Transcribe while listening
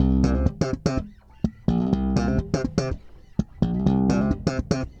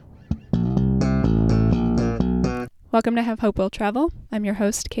Welcome to Have Hope Will Travel. I'm your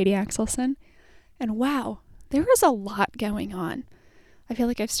host, Katie Axelson. And wow, there is a lot going on. I feel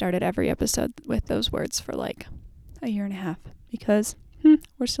like I've started every episode with those words for like a year and a half because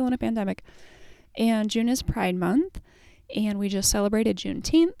we're still in a pandemic. And June is Pride Month, and we just celebrated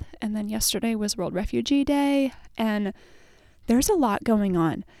Juneteenth, and then yesterday was World Refugee Day, and there's a lot going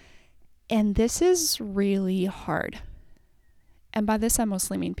on. And this is really hard. And by this, I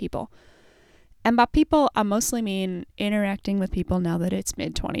mostly mean people. And by people, I mostly mean interacting with people now that it's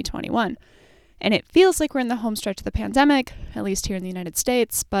mid-2021. And it feels like we're in the home stretch of the pandemic, at least here in the United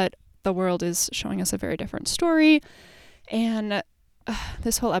States, but the world is showing us a very different story. And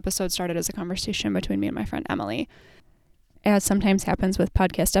this whole episode started as a conversation between me and my friend Emily, as sometimes happens with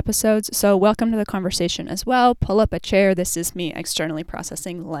podcast episodes. So welcome to the conversation as well. Pull up a chair. This is me externally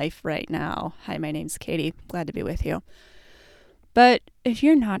processing life right now. Hi, my name's Katie. Glad to be with you. But if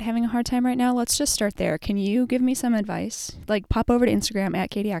you're not having a hard time right now, let's just start there. Can you give me some advice? Like, pop over to Instagram at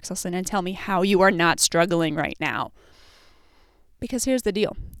Katie Axelson and tell me how you are not struggling right now. Because here's the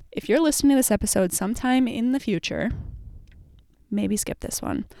deal. If you're listening to this episode sometime in the future, maybe skip this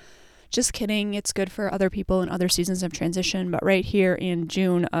one. Just kidding. It's good for other people in other seasons of transition. But right here in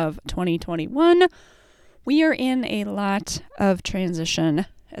June of 2021, we are in a lot of transition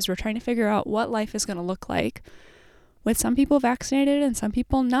as we're trying to figure out what life is going to look like, with some people vaccinated and some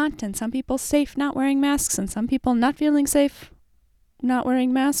people not, and some people safe not wearing masks, and some people not feeling safe not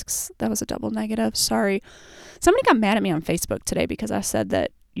wearing masks. That was a double negative. Sorry. Somebody got mad at me on Facebook today because I said that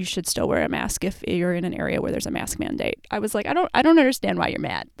you should still wear a mask if you're in an area where there's a mask mandate. I was like, I don't understand why you're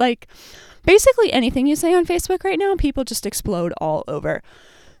mad. Like, basically anything you say on Facebook right now, people just explode all over.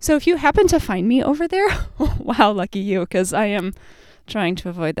 So if you happen to find me over there, wow, lucky you, because I am trying to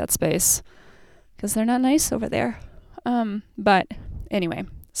avoid that space because they're not nice over there. But anyway,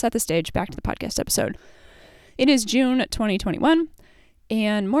 set the stage, back to the podcast episode. It is June 2021,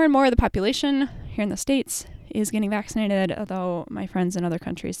 and more of the population here in the States is getting vaccinated, although my friends in other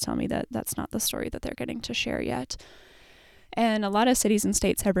countries tell me that that's not the story that they're getting to share yet. And a lot of cities and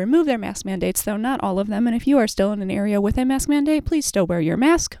states have removed their mask mandates, though not all of them. And if you are still in an area with a mask mandate, please still wear your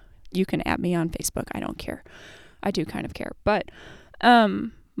mask. You can add me on Facebook. I don't care. I do kind of care. But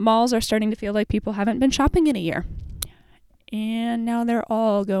malls are starting to feel like people haven't been shopping in a year. And now they're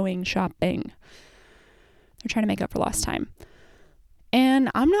all going shopping. They're trying to make up for lost time. And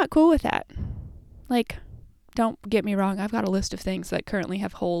I'm not cool with that. Like, don't get me wrong. I've got a list of things that currently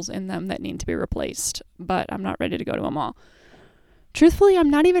have holes in them that need to be replaced. But I'm not ready to go to a mall. Truthfully, I'm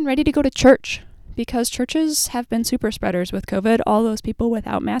not even ready to go to church. Because churches have been super spreaders with COVID. All those people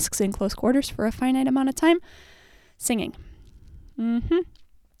without masks in close quarters for a finite amount of time. Singing.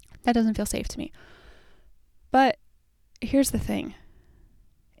 That doesn't feel safe to me. But here's the thing.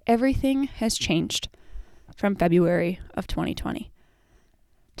 Everything has changed from February of 2020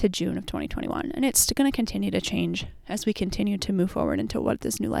 to June of 2021. And it's going to continue to change as we continue to move forward into what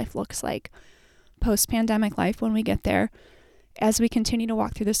this new life looks like. Post-pandemic life, when we get there, as we continue to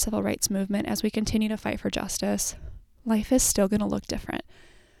walk through the civil rights movement, as we continue to fight for justice, life is still going to look different.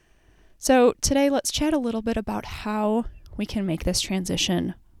 So today, let's chat a little bit about how we can make this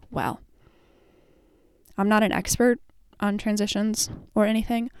transition well. I'm not an expert on transitions or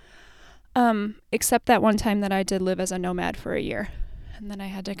anything, except that one time that I did live as a nomad for a year, and then I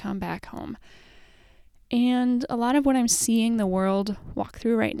had to come back home. And a lot of what I'm seeing the world walk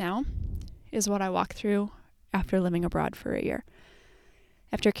through right now is what I walked through after living abroad for a year,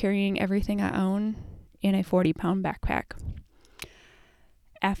 after carrying everything I own in a 40-pound backpack,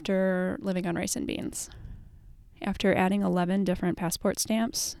 after living on rice and beans, after adding 11 different passport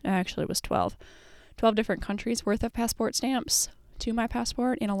stamps. Actually, it was 12 different countries worth of passport stamps to my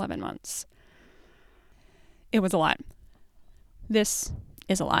passport in 11 months. It was a lot. This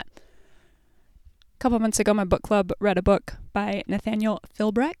is a lot. A couple months ago, my book club read a book by Nathaniel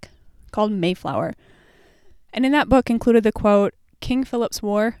Philbreck called Mayflower. And in that book included the quote, "King Philip's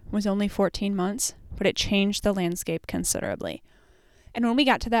War was only 14 months, but it changed the landscape considerably." And when we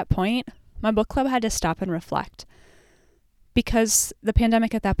got to that point, my book club had to stop and reflect, because the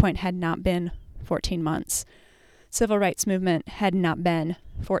pandemic at that point had not been 14 months. Civil rights movement had not been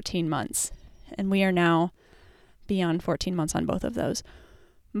 14 months. And we are now beyond 14 months on both of those.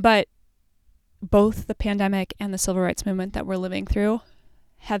 But both the pandemic and the civil rights movement that we're living through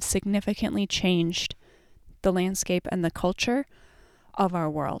have significantly changed the landscape and the culture of our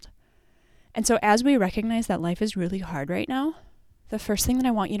world. And so as we recognize that life is really hard right now, the first thing that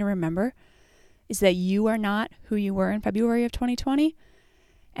I want you to remember is that you are not who you were in February of 2020.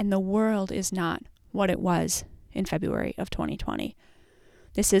 And the world is not what it was in February of 2020.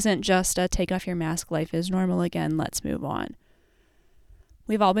 This isn't just a take off your mask, life is normal again, let's move on.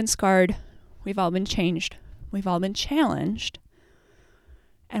 We've all been scarred. We've all been changed. We've all been challenged.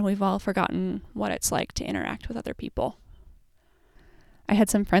 And we've all forgotten what it's like to interact with other people. I had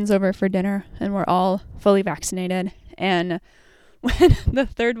some friends over for dinner and we're all fully vaccinated. And when the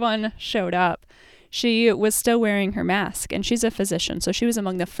third one showed up, she was still wearing her mask, and she's a physician. So she was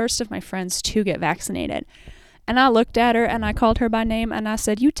among the first of my friends to get vaccinated. And I looked at her and I called her by name and I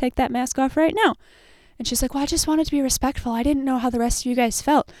said, "You take that mask off right now." And she's like, "Well, I just wanted to be respectful. I didn't know how the rest of you guys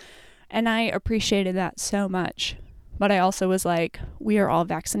felt." And I appreciated that so much. But I also was like, we are all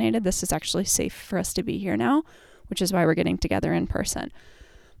vaccinated. This is actually safe for us to be here now, which is why we're getting together in person.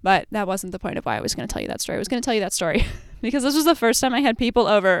 But that wasn't the point of why I was going to tell you that story. I was going to tell you that story because this was the first time I had people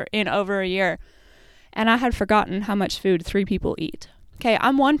over in over a year. And I had forgotten how much food 3 people eat. Okay,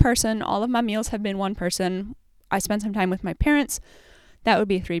 I'm one person. All of my meals have been one person. I spent some time with my parents. That would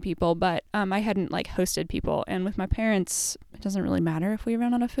be 3 people. But I hadn't hosted people. And with my parents, it doesn't really matter if we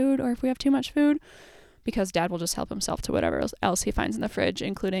run out of food or if we have too much food, because Dad will just help himself to whatever else he finds in the fridge,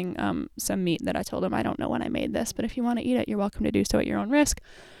 including some meat that I told him, I don't know when I made this, but if you want to eat it, you're welcome to do so at your own risk.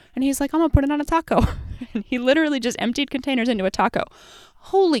 And he's like, I'm going to put it on a taco. And he literally just emptied containers into a taco.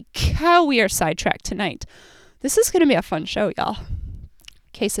 Holy cow, we are sidetracked tonight. This is going to be a fun show, y'all.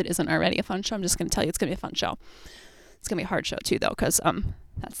 In case it isn't already a fun show, I'm just going to tell you it's going to be a fun show. It's going to be a hard show too, though, because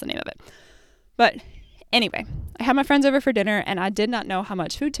that's the name of it. But anyway, I had my friends over for dinner, and I did not know how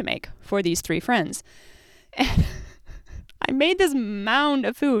much food to make for these 3 friends. And I made this mound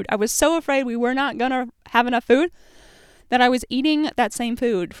of food. I was so afraid we were not going to have enough food that I was eating that same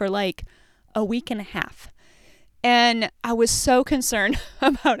food for a week and a half. And I was so concerned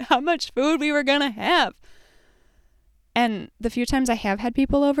about how much food we were going to have. And the few times I have had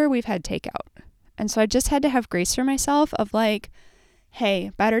people over, we've had takeout. And so I just had to have grace for myself of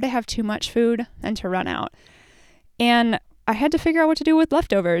hey, better to have too much food than to run out. And I had to figure out what to do with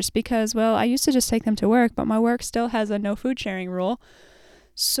leftovers because, well, I used to just take them to work, but my work still has a no food sharing rule.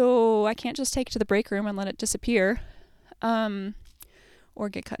 So I can't just take it to the break room and let it disappear. Or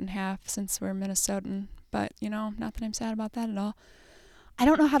get cut in half since we're Minnesotan. But, not that I'm sad about that at all. I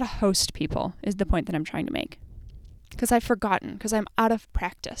don't know how to host people is the point that I'm trying to make. Because I've forgotten, because I'm out of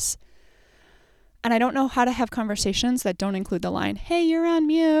practice. And I don't know how to have conversations that don't include the line, "Hey, you're on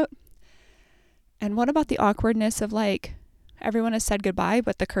mute." And what about the awkwardness of everyone has said goodbye,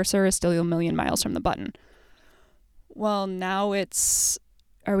 but the cursor is still a million miles from the button? Well, now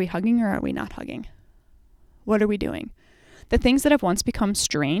are we hugging or are we not hugging? What are we doing? The things that have once become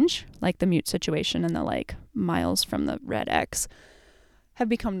strange, like the mute situation and the miles from the red X, have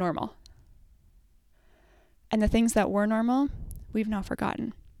become normal. And the things that were normal, we've now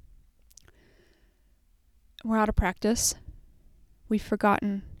forgotten. We're out of practice. We've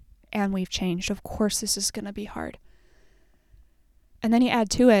forgotten and we've changed. Of course, this is going to be hard. And then you add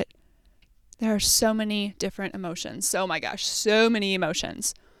to it, there are so many different emotions. Oh my gosh, so many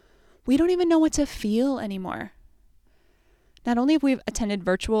emotions. We don't even know what to feel anymore. Not only have we attended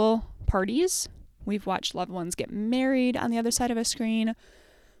virtual parties, we've watched loved ones get married on the other side of a screen.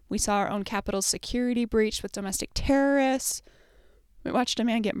 We saw our own Capitol's security breached with domestic terrorists. We watched a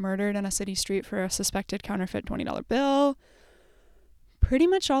man get murdered on a city street for a suspected counterfeit $20 bill. Pretty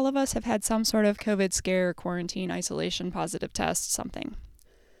much all of us have had some sort of COVID scare, quarantine, isolation, positive test, something.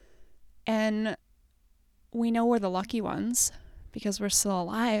 And we know we're the lucky ones because we're still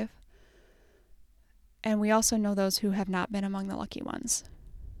alive. And we also know those who have not been among the lucky ones,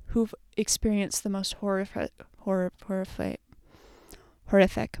 who've experienced the most horrific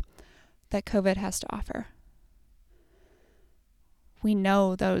that COVID has to offer. We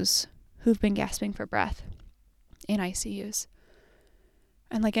know those who've been gasping for breath in ICUs.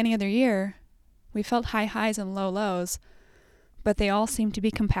 And like any other year, we felt high highs and low lows, but they all seem to be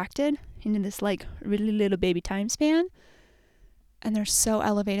compacted into this really little baby time span. And they're so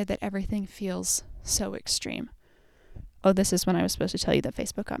elevated that everything feels so extreme. Oh, this is when I was supposed to tell you that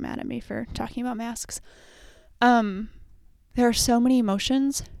Facebook got mad at me for talking about masks. There are so many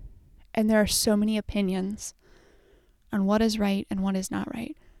emotions and there are so many opinions on what is right and what is not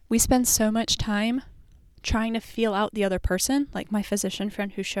right. We spend so much time trying to feel out the other person, like my physician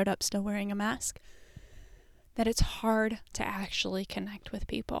friend who showed up still wearing a mask, that it's hard to actually connect with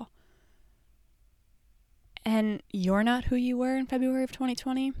people. And you're not who you were in February of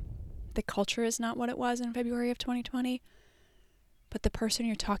 2020. The culture is not what it was in February of 2020. But the person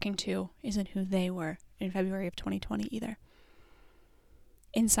you're talking to isn't who they were in February of 2020 either.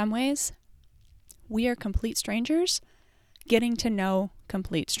 In some ways, we are complete strangers getting to know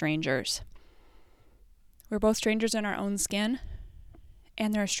complete strangers. We're both strangers in our own skin,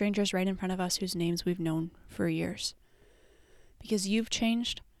 And there are strangers right in front of us whose names we've known for years. Because you've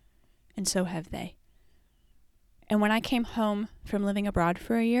changed, and so have they. And when I came home from living abroad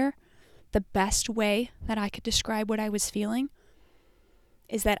for a year, the best way that I could describe what I was feeling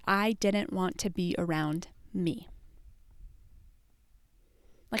is that I didn't want to be around me.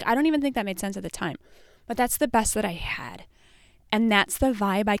 Like, I don't even think that made sense at the time, but that's the best that I had. And that's the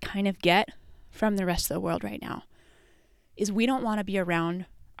vibe I kind of get from the rest of the world right now, is we don't want to be around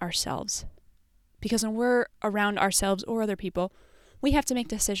ourselves. Because when we're around ourselves or other people, we have to make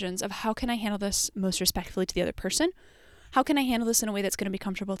decisions of how can I handle this most respectfully to the other person? How can I handle this in a way that's going to be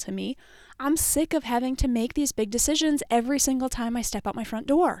comfortable to me? I'm sick of having to make these big decisions every single time I step out my front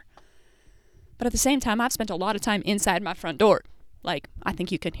door. But at the same time, I've spent a lot of time inside my front door. Like, I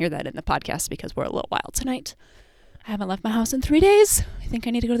think you can hear that in the podcast because we're a little wild tonight. I haven't left my house in 3 days. I think I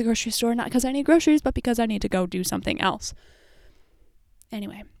need to go to the grocery store, not because I need groceries, but because I need to go do something else.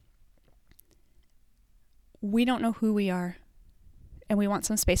 Anyway, we don't know who we are, and we want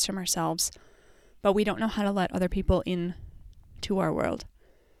some space from ourselves, but we don't know how to let other people in to our world.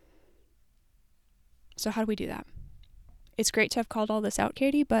 So how do we do that? It's great to have called all this out,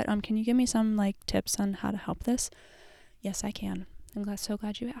 Katie, but can you give me some tips on how to help this? Yes, I can. I'm so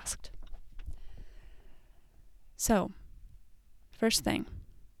glad you asked. So, first thing,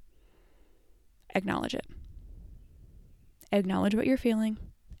 acknowledge it. Acknowledge what you're feeling.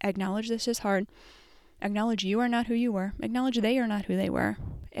 Acknowledge this is hard. Acknowledge you are not who you were. Acknowledge they are not who they were.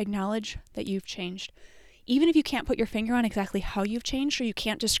 Acknowledge that you've changed. Even if you can't put your finger on exactly how you've changed or you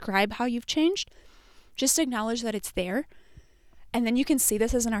can't describe how you've changed, just acknowledge that it's there. And then you can see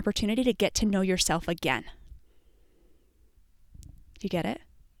this as an opportunity to get to know yourself again. Do you get it?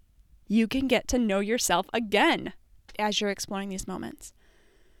 You can get to know yourself again as you're exploring these moments.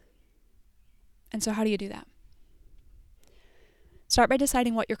 And so how do you do that? Start by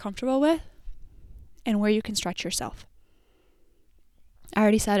deciding what you're comfortable with and where you can stretch yourself. I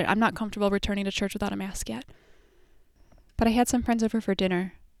already said it. I'm not comfortable returning to church without a mask yet. But I had some friends over for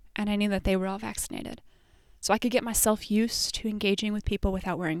dinner, and I knew that they were all vaccinated. So I could get myself used to engaging with people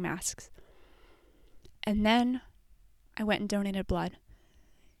without wearing masks. And then I went and donated blood.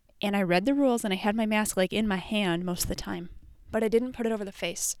 And I read the rules, and I had my mask in my hand most of the time. But I didn't put it over the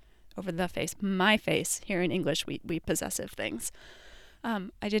face. My face. Here in English, we possessive things.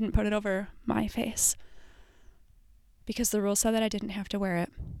 I didn't put it over my face. Because the rules said that I didn't have to wear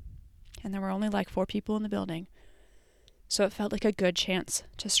it. And there were only 4 people in the building. So it felt like a good chance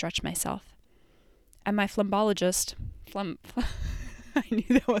to stretch myself. And my phlebotomist, I knew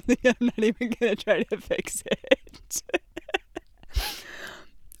that one thing, I'm not even going to try to fix it.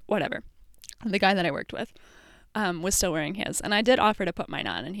 Whatever. The guy that I worked with was still wearing his. And I did offer to put mine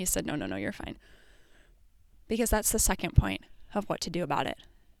on. And he said, no, you're fine. Because that's the second point of what to do about it.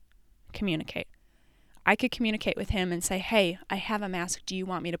 Communicate. I could communicate with him and say, hey, I have a mask. Do you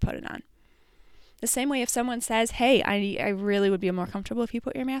want me to put it on? The same way if someone says, hey, I really would be more comfortable if you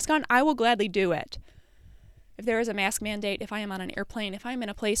put your mask on, I will gladly do it. If there is a mask mandate, if I am on an airplane, if I'm in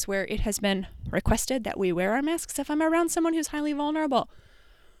a place where it has been requested that we wear our masks, if I'm around someone who's highly vulnerable,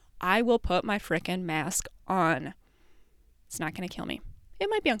 I will put my frickin' mask on. It's not going to kill me. It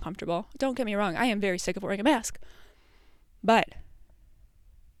might be uncomfortable. Don't get me wrong. I am very sick of wearing a mask. But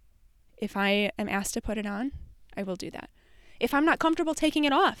if I am asked to put it on, I will do that. If I'm not comfortable taking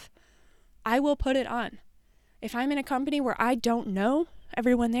it off, I will put it on. If I'm in a company where I don't know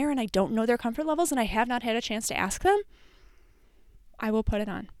everyone there and I don't know their comfort levels and I have not had a chance to ask them, I will put it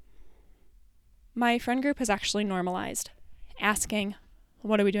on. My friend group has actually normalized asking,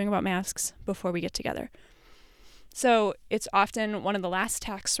 what are we doing about masks before we get together? So it's often one of the last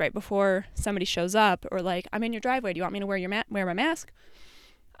texts right before somebody shows up, or I'm in your driveway. Do you want me to wear my mask?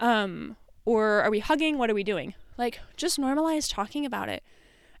 Or are we hugging? What are we doing? Just normalize talking about it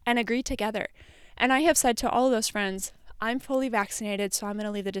and agree together. And I have said to all of those friends, I'm fully vaccinated, so I'm going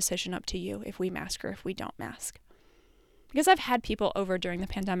to leave the decision up to you if we mask or if we don't mask. Because I've had people over during the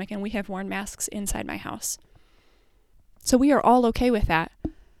pandemic and we have worn masks inside my house. So we are all okay with that.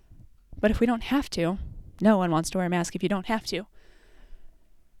 But if we don't have to, no one wants to wear a mask if you don't have to.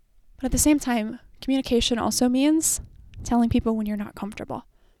 But at the same time, communication also means telling people when you're not comfortable.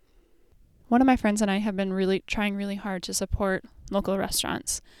 One of my friends and I have been trying really hard to support local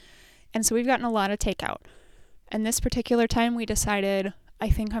restaurants. And so we've gotten a lot of takeout. And this particular time we decided, I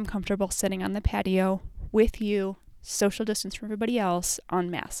think I'm comfortable sitting on the patio with you, social distance from everybody else,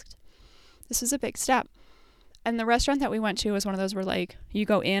 unmasked. This is a big step. And the restaurant that we went to was one of those where you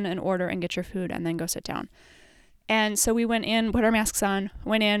go in and order and get your food and then go sit down. And so we went in, put our masks on,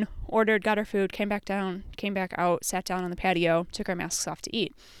 went in, ordered, got our food, came back down, came back out, sat down on the patio, took our masks off to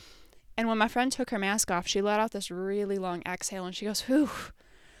eat. And when my friend took her mask off, she let out this really long exhale and she goes, whew,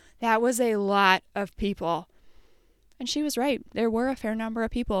 that was a lot of people. And she was right. There were a fair number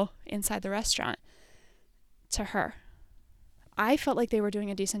of people inside the restaurant to her. I felt like they were doing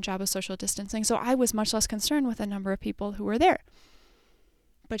a decent job of social distancing, so I was much less concerned with the number of people who were there.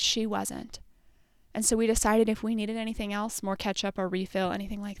 But she wasn't. And so we decided if we needed anything else, more ketchup or refill,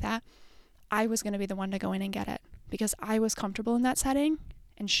 anything like that, I was going to be the one to go in and get it because I was comfortable in that setting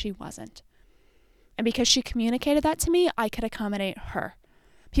and she wasn't. And because she communicated that to me, I could accommodate her.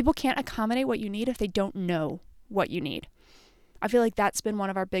 People can't accommodate what you need if they don't know what you need. I feel like that's been one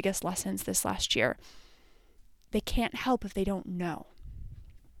of our biggest lessons this last year. They can't help if they don't know.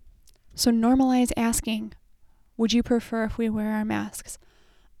 So normalize asking, would you prefer if we wear our masks?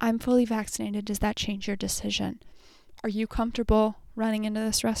 I'm fully vaccinated. Does that change your decision? Are you comfortable running into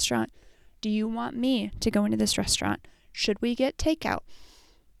this restaurant? Do you want me to go into this restaurant? Should we get takeout?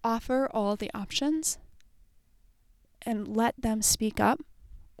 Offer all the options and let them speak up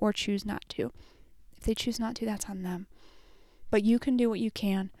or choose not to. If they choose not to, that's on them. But you can do what you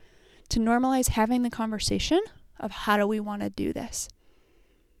can to normalize having the conversation of how do we want to do this?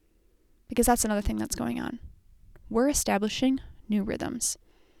 Because that's another thing that's going on. We're establishing new rhythms.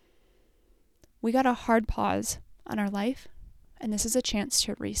 We got a hard pause on our life, and this is a chance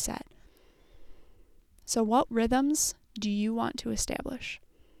to reset. So what rhythms do you want to establish?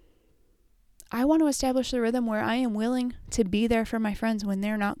 I want to establish the rhythm where I am willing to be there for my friends when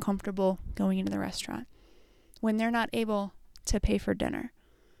they're not comfortable going into the restaurant, when they're not able to pay for dinner,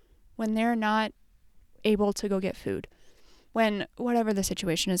 when they're not able to go get food, when whatever the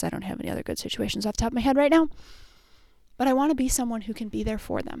situation is. I don't have any other good situations off the top of my head right now, but I want to be someone who can be there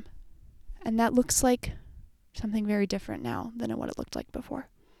for them. And that looks like something very different now than what it looked like before.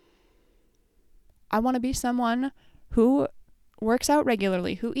 I want to be someone who works out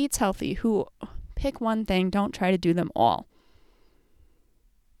regularly, who eats healthy, who pick one thing, don't try to do them all.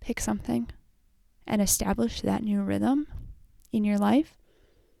 Pick something and establish that new rhythm in your life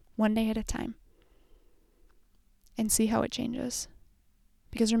one day at a time and see how it changes.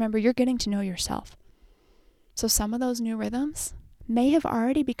 Because remember, you're getting to know yourself. So some of those new rhythms may have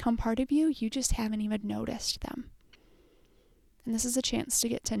already become part of you, you just haven't even noticed them. And this is a chance to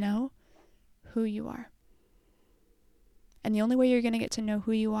get to know who you are. And the only way you're going to get to know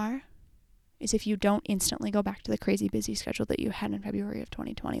who you are is if you don't instantly go back to the crazy busy schedule that you had in February of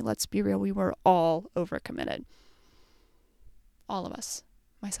 2020. Let's be real, we were all overcommitted. All of us,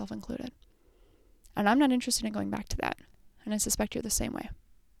 myself included. And I'm not interested in going back to that. And I suspect you're the same way.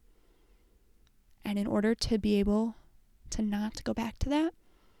 And in order to be able to not go back to that,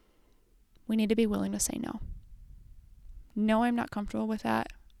 we need to be willing to say no. No, I'm not comfortable with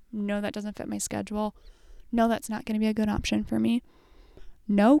that. No, that doesn't fit my schedule. No, that's not going to be a good option for me.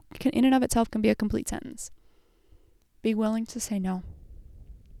 No, in and of itself can be a complete sentence. Be willing to say no.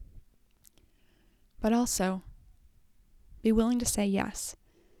 But also, be willing to say yes.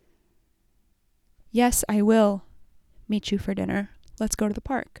 Yes, I will meet you for dinner. Let's go to the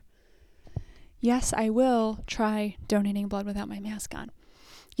park. Yes, I will try donating blood without my mask on.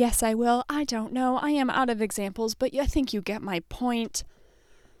 Yes, I will. I don't know. I am out of examples, but I think you get my point.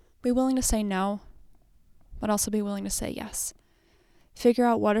 Be willing to say no, but also be willing to say yes. Figure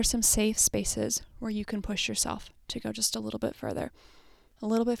out what are some safe spaces where you can push yourself to go just a little bit further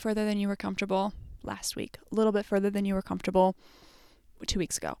than you were comfortable last week, a little bit further than you were comfortable 2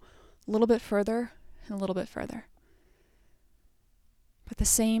 weeks ago, a little bit further and a little bit further. But at the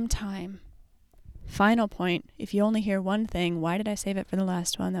same time, final point, if you only hear one thing, why did I save it for the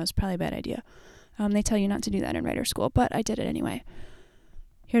last one? That was probably a bad idea. They tell you not to do that in writer school, but I did it anyway.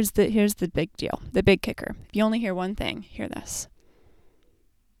 Here's the big deal, the big kicker. If you only hear one thing, hear this.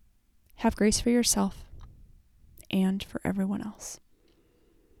 Have grace for yourself and for everyone else.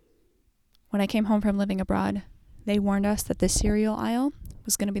 When I came home from living abroad, they warned us that the cereal aisle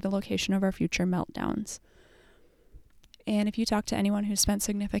was going to be the location of our future meltdowns. And if you talk to anyone who's spent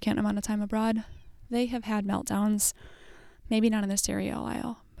significant amount of time abroad, they have had meltdowns, maybe not in the cereal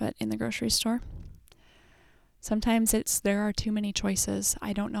aisle, but in the grocery store. Sometimes there are too many choices.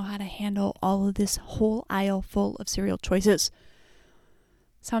 I don't know how to handle all of this whole aisle full of cereal choices.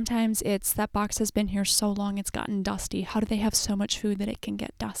 Sometimes it's that box has been here so long it's gotten dusty. How do they have so much food that it can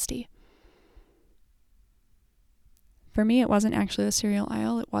get dusty? For me, it wasn't actually the cereal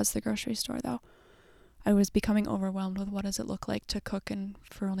aisle. It was the grocery store, though. I was becoming overwhelmed with what does it look like to cook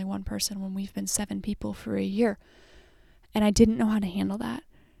for only one person when we've been 7 people for a year. And I didn't know how to handle that.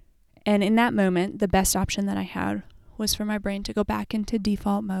 And in that moment, the best option that I had was for my brain to go back into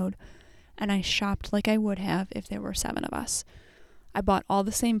default mode, and I shopped like I would have if there were 7 of us. I bought all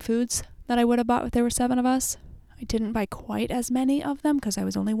the same foods that I would have bought if there were 7 of us. I didn't buy quite as many of them because I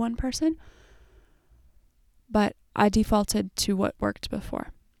was only one person, but I defaulted to what worked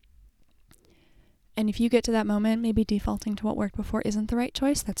before. And if you get to that moment, maybe defaulting to what worked before isn't the right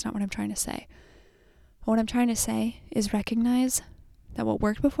choice. That's not what I'm trying to say. What I'm trying to say is recognize that what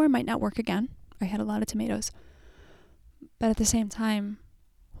worked before might not work again. I had a lot of tomatoes. But at the same time,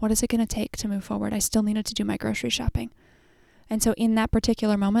 what is it going to take to move forward? I still needed to do my grocery shopping. And so in that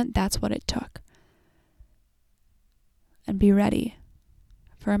particular moment, that's what it took. And be ready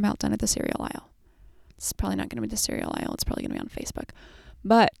for a meltdown at the cereal aisle. It's probably not going to be the cereal aisle. It's probably going to be on Facebook.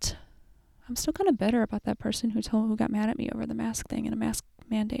 But I'm still kind of bitter about that person who got mad at me over the mask thing and a mask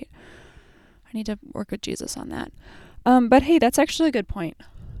mandate. I need to work with Jesus on that. But hey, that's actually a good point.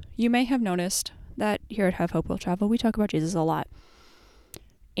 You may have noticed that here at Have Hope Will Travel, we talk about Jesus a lot.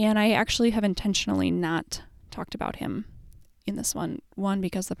 And I actually have intentionally not talked about him in this one. One,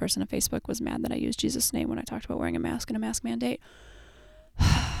 because the person on Facebook was mad that I used Jesus' name when I talked about wearing a mask and a mask mandate.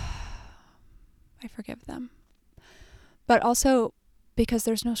 I forgive them. But also because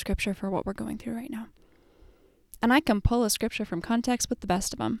there's no scripture for what we're going through right now. And I can pull a scripture from context with the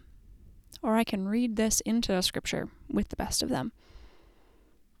best of them. Or I can read this into a scripture with the best of them.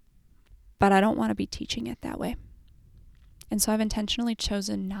 But I don't want to be teaching it that way. And so I've intentionally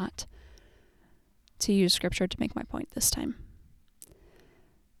chosen not to use scripture to make my point this time.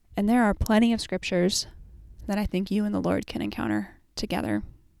 And there are plenty of scriptures that I think you and the Lord can encounter together.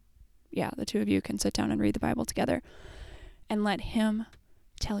 Yeah, the two of you can sit down and read the Bible together and let him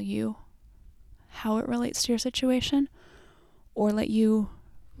tell you how it relates to your situation, or let you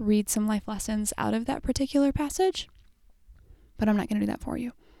read some life lessons out of that particular passage. But I'm not going to do that for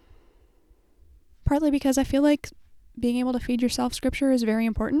you. Partly because I feel like being able to feed yourself scripture is very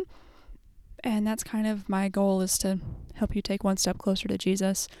important. And that's kind of my goal, is to help you take one step closer to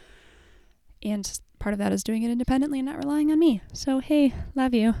Jesus. And part of that is doing it independently and not relying on me. So, hey,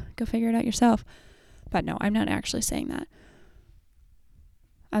 love you. Go figure it out yourself. But no, I'm not actually saying that.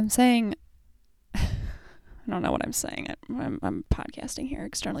 I'm saying, I don't know what I'm saying. I'm podcasting here,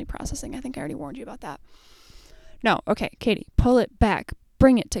 externally processing. I think I already warned you about that. No, okay, Katie, pull it back.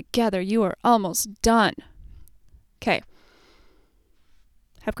 Bring it together. You are almost done. Okay.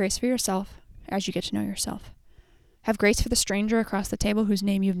 Have grace for yourself as you get to know yourself. Have grace for the stranger across the table whose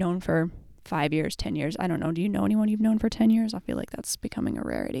name you've known for 5 years, 10 years. I don't know. Do you know anyone you've known for 10 years? I feel like that's becoming a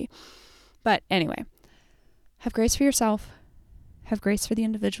rarity. But anyway, have grace for yourself. Have grace for the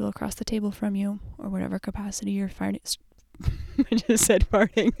individual across the table from you, or whatever capacity you're farting. I just said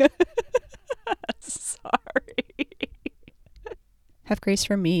farting. Sorry. Have grace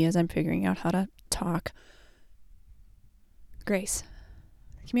for me as I'm figuring out how to talk. Grace.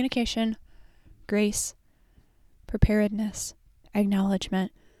 Communication. Grace. Preparedness.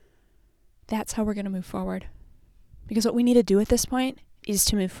 Acknowledgement. That's how we're going to move forward. Because what we need to do at this point is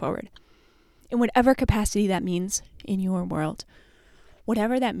to move forward. In whatever capacity that means in your world.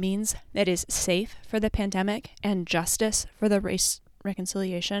 Whatever that means that is safe for the pandemic and justice for the race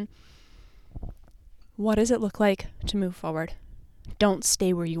reconciliation. What does it look like to move forward? Don't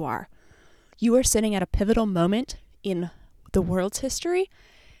stay where you are. You are sitting at a pivotal moment in the world's history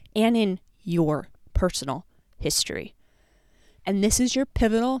and in your personal history. And this is your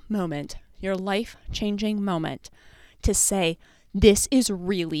pivotal moment, your life-changing moment to say, this is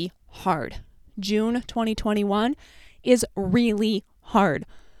really hard. June 2021 is really hard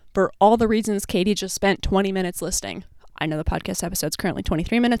for all the reasons Katie just spent 20 minutes listing. I know the podcast episode's currently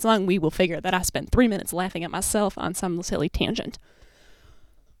 23 minutes long. We will figure that I spent 3 minutes laughing at myself on some silly tangent.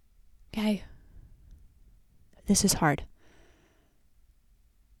 Okay. This is hard.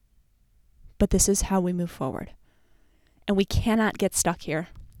 But this is how we move forward. And we cannot get stuck here.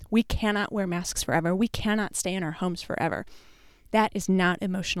 We cannot wear masks forever. We cannot stay in our homes forever. That is not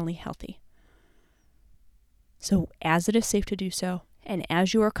emotionally healthy. So as it is safe to do so, and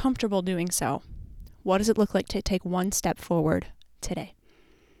as you are comfortable doing so, what does it look like to take one step forward today?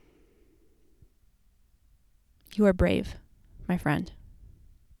 You are brave, my friend.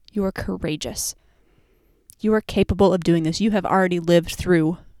 You are courageous. You are capable of doing this. You have already lived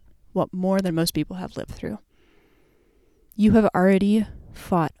through what more than most people have lived through. You have already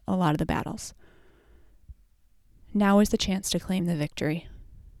fought a lot of the battles. Now is the chance to claim the victory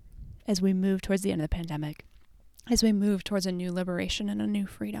as we move towards the end of the pandemic, as we move towards a new liberation and a new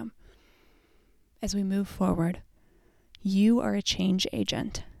freedom. As we move forward, you are a change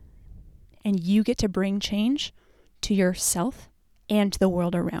agent, and you get to bring change to yourself and to the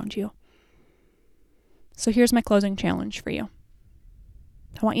world around you. So here's my closing challenge for you.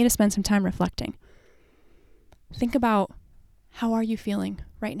 I want you to spend some time reflecting. Think about, how are you feeling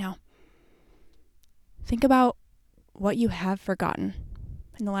right now? Think about what you have forgotten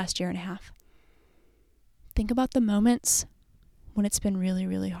in the last year and a half. Think about the moments when it's been really,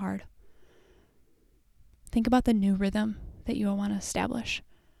 really hard. Think about the new rhythm that you want to establish.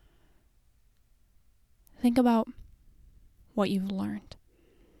 Think about what you've learned.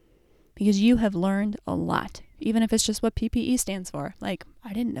 Because you have learned a lot, even if it's just what PPE stands for. Like,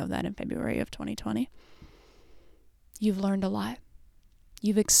 I didn't know that in February of 2020. You've learned a lot.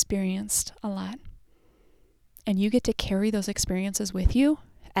 You've experienced a lot. And you get to carry those experiences with you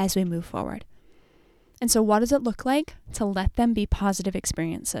as we move forward. And so what does it look like to let them be positive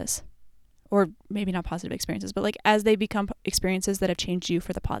experiences? Or maybe not positive experiences, but like as they become experiences that have changed you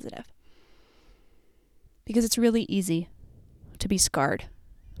for the positive. Because it's really easy to be scarred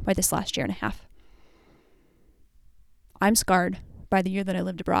by this last year and a half. I'm scarred by the year that I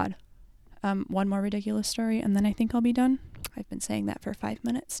lived abroad. One more ridiculous story, and then I think I'll be done. I've been saying that for 5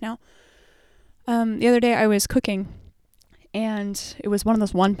 minutes now. The other day I was cooking, and it was one of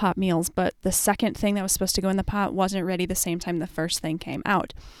those one-pot meals, but the second thing that was supposed to go in the pot wasn't ready the same time the first thing came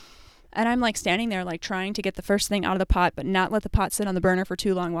out. And I'm like standing there like trying to get the first thing out of the pot, but not let the pot sit on the burner for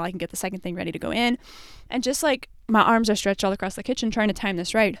too long while I can get the second thing ready to go in. And just like my arms are stretched all across the kitchen trying to time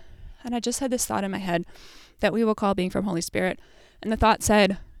this right. And I just had this thought in my head that we will call being from Holy Spirit. And the thought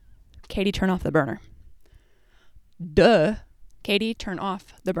said, Katie, turn off the burner. Duh. Katie, turn off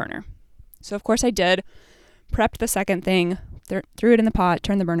the burner. So of course I did. Prepped the second thing, threw it in the pot,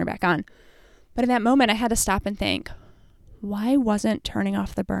 turned the burner back on. But in that moment I had to stop and think, why wasn't turning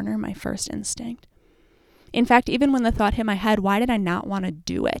off the burner my first instinct? In fact, even when the thought hit my head, why did I not want to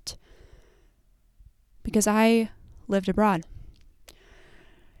do it? Because I lived abroad.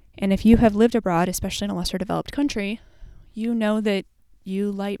 And if you have lived abroad, especially in a lesser developed country, you know that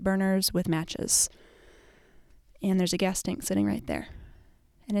you light burners with matches. And there's a gas tank sitting right there.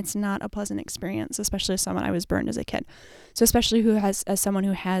 And it's not a pleasant experience, especially as someone I was burned as a kid. So especially as someone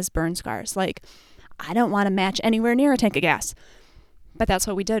who has burn scars. Like, I don't want to match anywhere near a tank of gas. But that's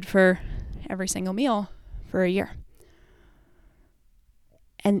what we did for every single meal for a year.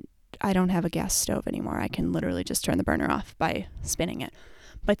 And I don't have a gas stove anymore. I can literally just turn the burner off by spinning it.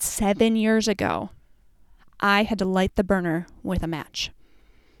 But 7 years ago, I had to light the burner with a match.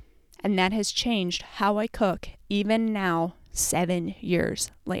 And that has changed how I cook, even now, 7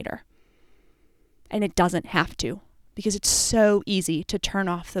 years later. And it doesn't have to, because it's so easy to turn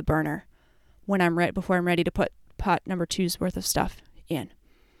off the burner when before I'm ready to put pot number 2's worth of stuff in.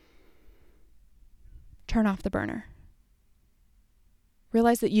 Turn off the burner.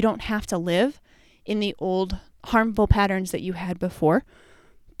 Realize that you don't have to live in the old harmful patterns that you had before,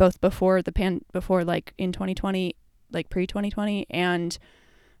 both before like in 2020, like pre-2020, and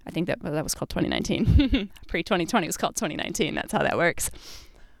I think that was called 2019. Pre-2020 was called 2019. That's how that works.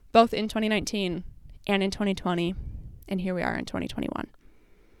 Both in 2019 and in 2020, and here we are in 2021.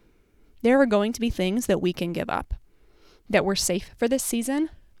 There are going to be things that we can give up, that we're safe for this season,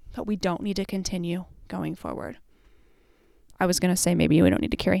 but we don't need to continue going forward. I was going to say maybe we don't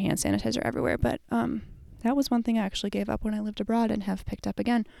need to carry hand sanitizer everywhere, but that was one thing I actually gave up when I lived abroad and have picked up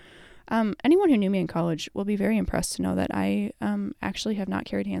again. Anyone who knew me in college will be very impressed to know that I actually have not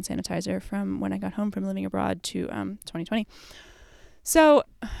carried hand sanitizer from when I got home from living abroad to 2020. So,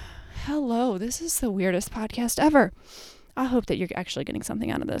 hello, this is the weirdest podcast ever. I hope that you're actually getting something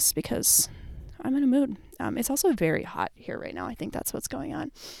out of this because I'm in a mood. It's also very hot here right now. I think that's what's going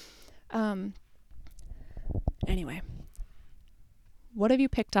on. Anyway, what have you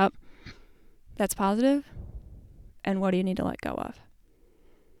picked up that's positive, and what do you need to let go of?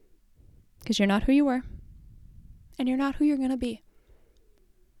 Because you're not who you were, and you're not who you're going to be.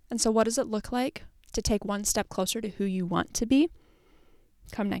 And so what does it look like to take one step closer to who you want to be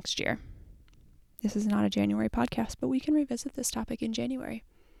come next year? This is not a January podcast, but we can revisit this topic in January.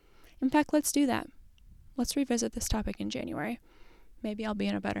 In fact, let's do that. Let's revisit this topic in January. Maybe I'll be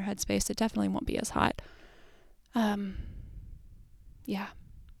in a better headspace. It definitely won't be as hot. Yeah.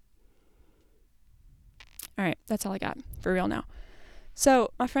 All right, that's all I got for real now.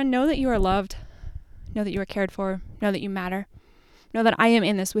 So, my friend, know that you are loved. Know that you are cared for. Know that you matter. Know that I am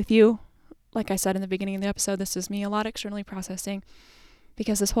in this with you. Like I said in the beginning of the episode, this is me a lot externally processing,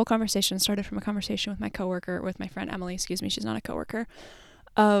 because this whole conversation started from a conversation with my friend Emily, she's not a coworker,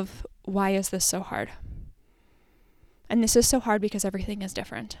 of why is this so hard? And this is so hard because everything is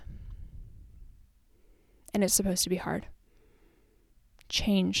different. And it's supposed to be hard.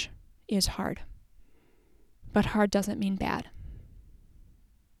 Change is hard. But hard doesn't mean bad.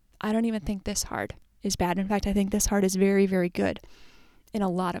 I don't even think this hard is bad. In fact, I think this heart is very, very good in a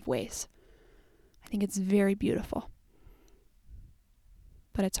lot of ways. I think it's very beautiful.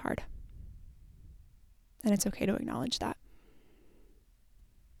 But it's hard. And it's okay to acknowledge that.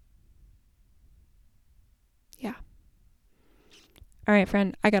 Yeah. All right,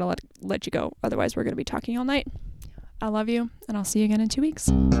 friend, I gotta let you go. Otherwise, we're gonna be talking all night. I love you, and I'll see you again in 2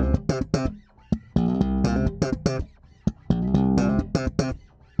 weeks.